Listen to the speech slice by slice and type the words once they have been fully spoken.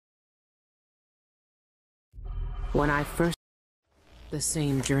When I first... The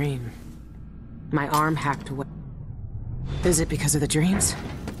same dream. My arm hacked away. Is it because of the dreams?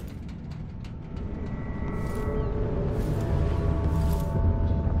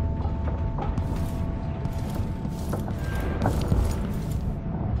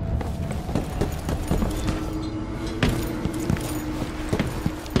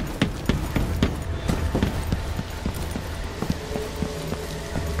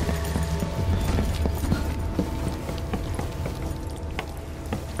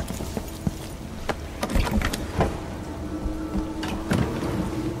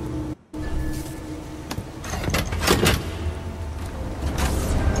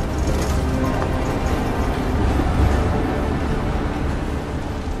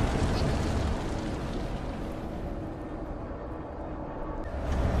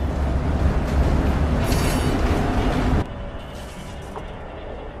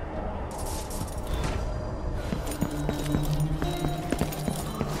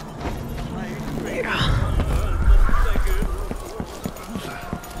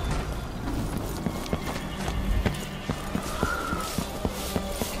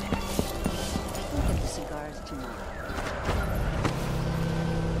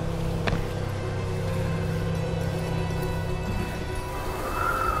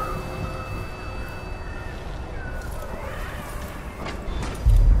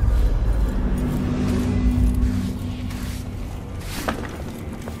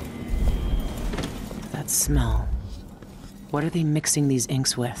 Smell. What are they mixing these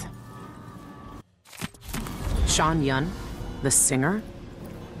inks with? Shan Yun, the singer,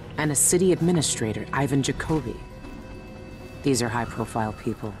 and a city administrator, Ivan Jacobi. These are high-profile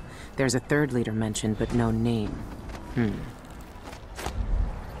people. There's a third leader mentioned, but no name.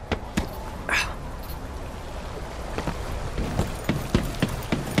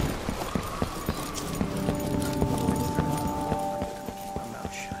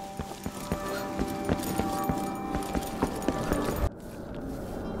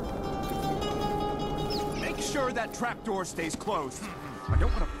 That trapdoor stays closed. I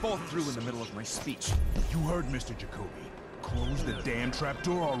don't want to fall through in the middle of my speech. You heard Mr. Jacobi. Close the damn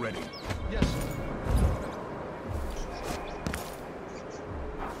trapdoor already. Yes.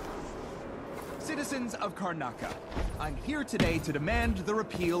 Citizens of Karnaca, I'm here today to demand the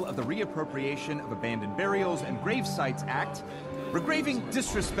repeal of the Reappropriation of Abandoned Burials and Grave Sites Act. Regraving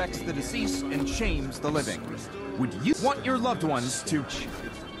disrespects the deceased and shames the living. Would you want your loved ones to...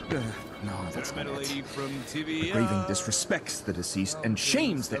 No, that's not it. Graving disrespects the deceased and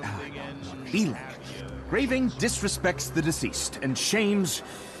shames the... Graving disrespects the deceased and shames...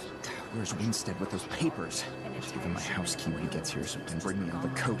 Where's Winstead with those papers? Just give him my house key when he gets here so he can bring me another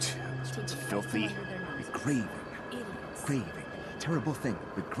coat. It's filthy. Regraving. Graving. Terrible thing.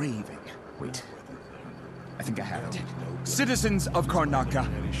 Regraving. Wait. I think I have it. Citizens of Karnaca,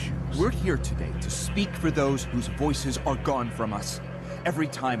 we're here today to speak for those whose voices are gone from us. Every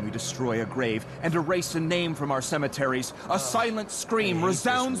time we destroy a grave and erase a name from our cemeteries, a silent scream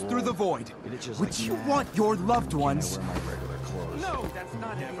resounds through the void. Would you want your loved ones... No, that's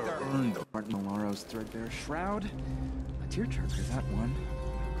not it either. Earned Martin Malaro's threadbare shroud. A tearjerker, that one.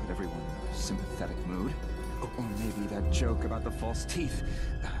 Put everyone in a sympathetic mood. Or maybe that joke about the false teeth.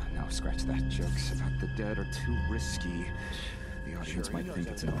 No, scratch that. Jokes about the dead are too risky. The audience might think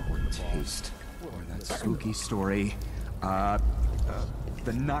it's in poor taste. Or that spooky story.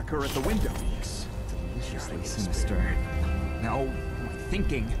 The knocker at the window. Yes, deliciously sinister. Now, am I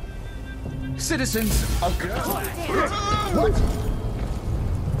thinking? Citizens of... What?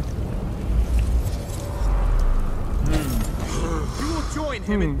 We will join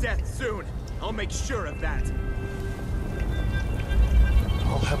him in death soon. I'll make sure of that.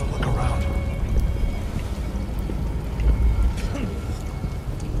 I'll have a look around.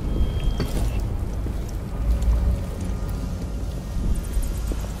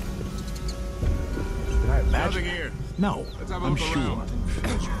 Nothing here. No, I'm sure.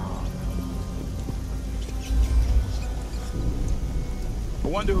 I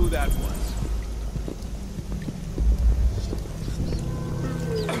wonder who that was.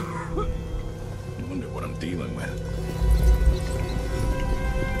 I wonder what I'm dealing with.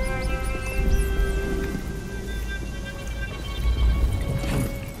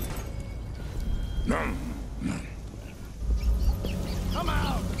 Come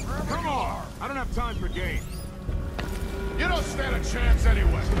out! Come on! I don't have time for games. You don't stand a chance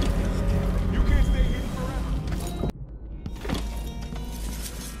anyway. You can't stay hidden forever.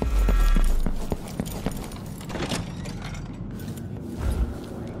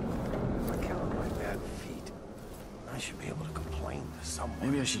 Count my bad feet.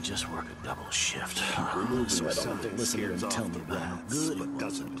 I should just work a double shift. So I don't have to listen to him tell me what I'm good but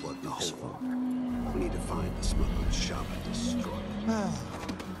doesn't plug the hole. We need to find the smuggler's shop and destroy it.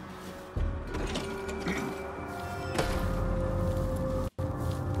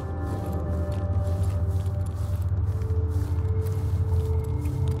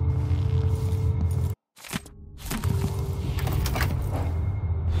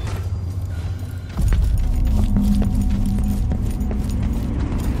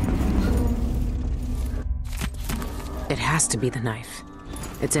 It has to be the knife.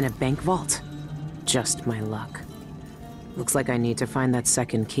 It's in a bank vault. Just my luck. Looks like I need to find that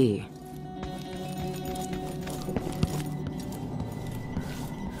second key.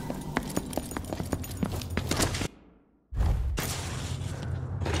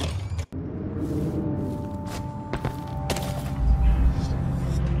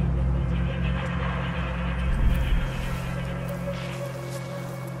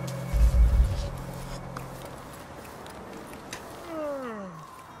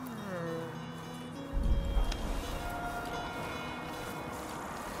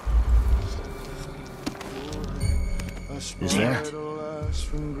 Is there?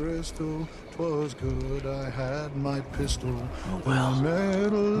 From Bristol, 'twas good I had my pistol. Oh, well. I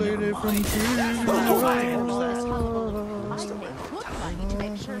met a lady from I put money to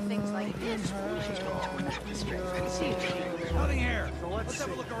make sure things like this. Nothing here. Let's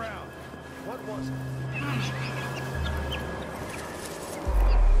have a look around. What was it?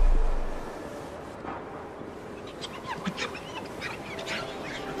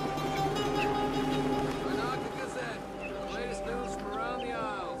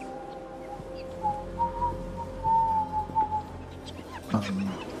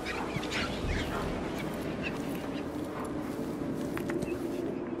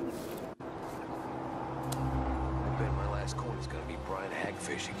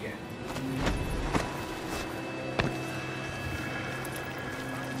 Hagfish again.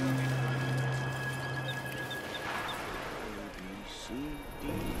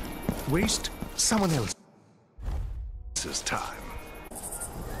 Waste someone else's time.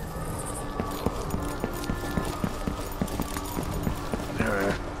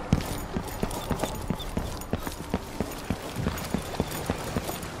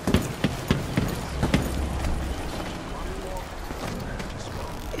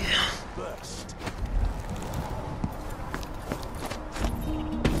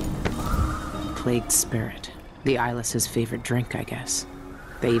 Plagued spirit. The Eyeless's favorite drink, I guess.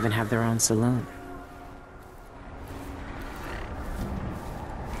 They even have their own saloon.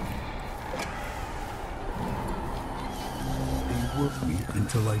 Be with me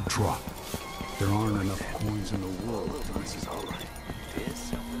until I drop. There aren't enough coins in the world. This is all right.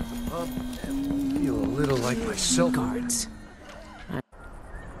 This I feel a little like myself. Guards.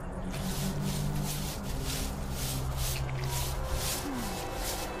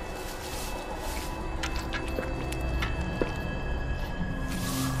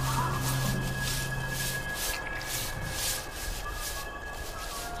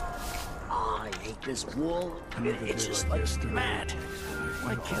 this wool, it's just like mad.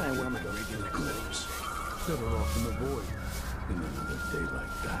 Why can't I wear my regular clothes? Better off in the void in another day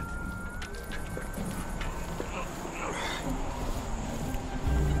like that.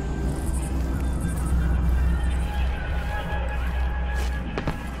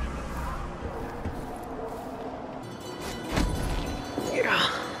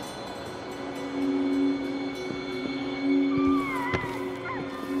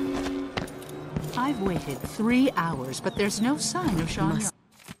 I've waited 3 hours, but there's no sign of Shan Yun.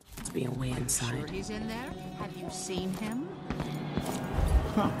 Must be a way inside. Sure he's in there? Have you seen him?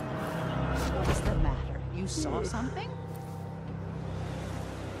 Huh. What's the matter? You saw something?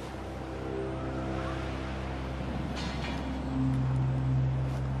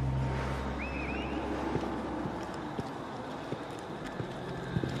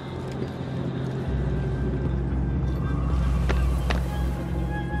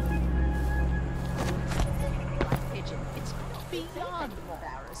 Beyond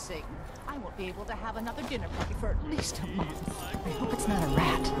embarrassing. I won't be able to have another dinner party for at least a month. I hope it's not a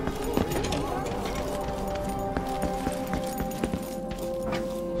rat.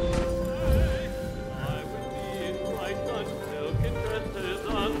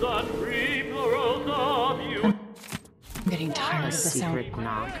 I'm getting tired of the secret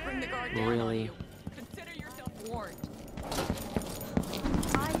knock. Really? Consider yourself warned.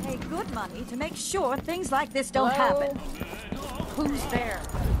 I pay good money to make sure things like this don't happen. Who's there?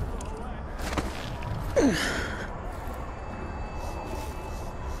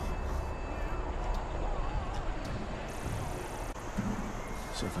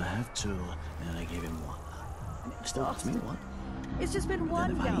 I have two, and I gave him one. And it still wants me one. It's just been Then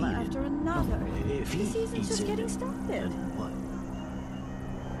one if I gala eat it- after another. No, if he The season's eats just it, getting started. then what?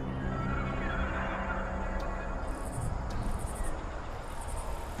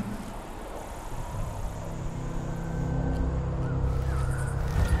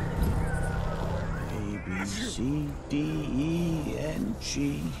 A, B, C, D, E, N,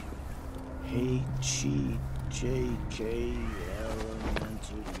 G, H, E, J, K, L, M, N,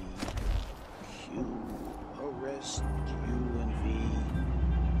 to E, Q, arrest, U, and V,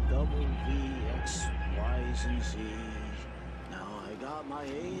 double V, X, Y's, and Z. Now I got my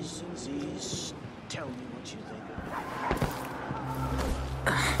A's and Z's. Tell me what you think of it.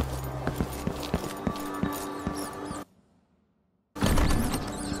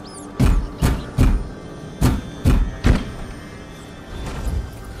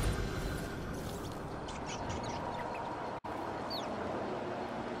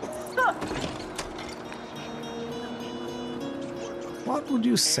 What would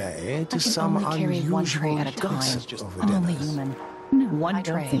you say to some only carry one tray unusual at a time. gossip over I'm only dinners? human. No, One I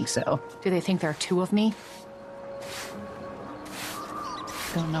tray. don't think so. Do they think there are two of me?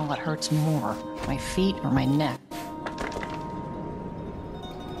 Don't know what hurts more, my feet or my neck.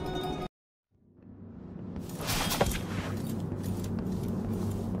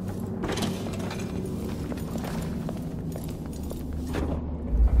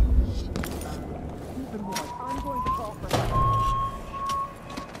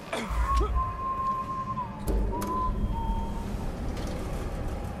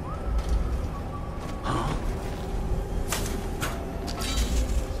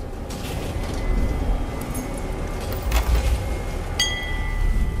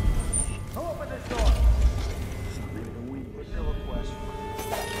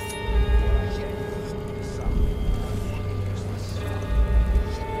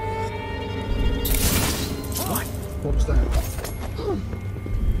 What was that?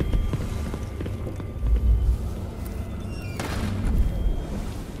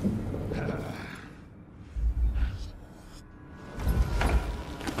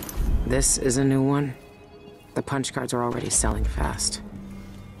 This is a new one. The punch cards are already selling fast.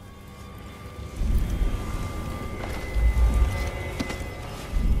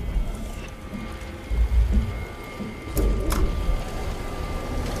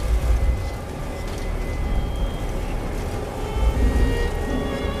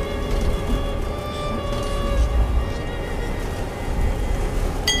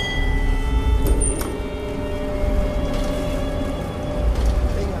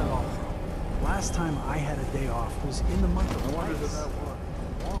 Last time I had a day off was in the month of August.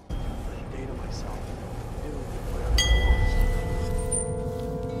 A day to myself.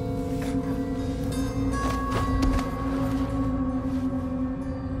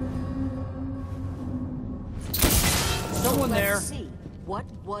 Someone there. Let's see. What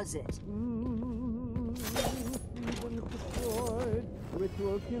was it?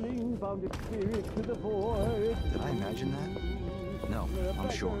 Ritual killing bound its spirit to the void. Did I imagine that? No, I'm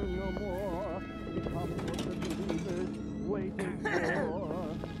sure. No more. Become what the believers waiting for.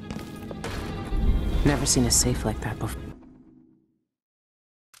 Never seen a safe like that before.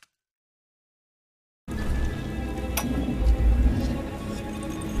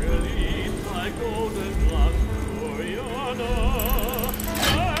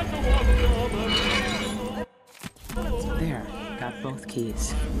 There, got both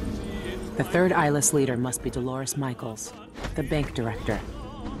keys. The third eyeless leader must be Dolores Michaels, the bank director.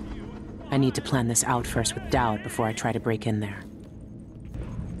 I need to plan this out first with Dowd before I try to break in there.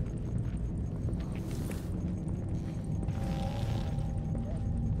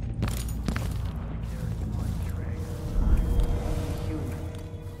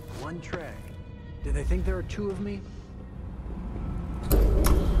 One tray. Do they think there are two of me?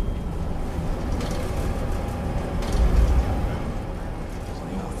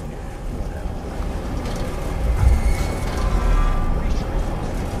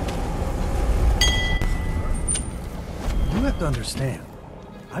 You have to understand.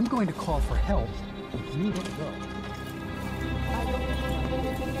 I'm going to call for help if you don't go.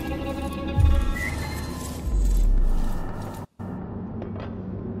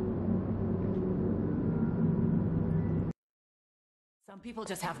 Some people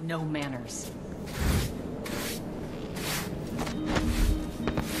just have no manners.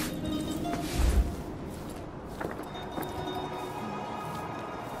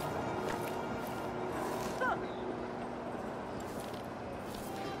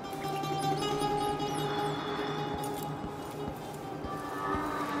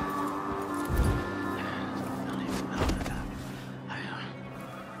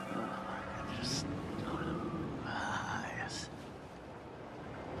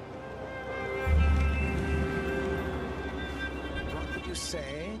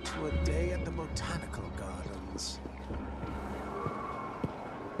 say to a day at the Botanical Gardens?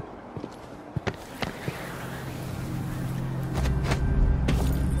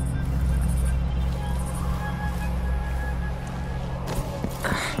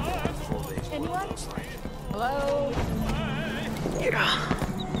 Anyone? Hello? Yeah.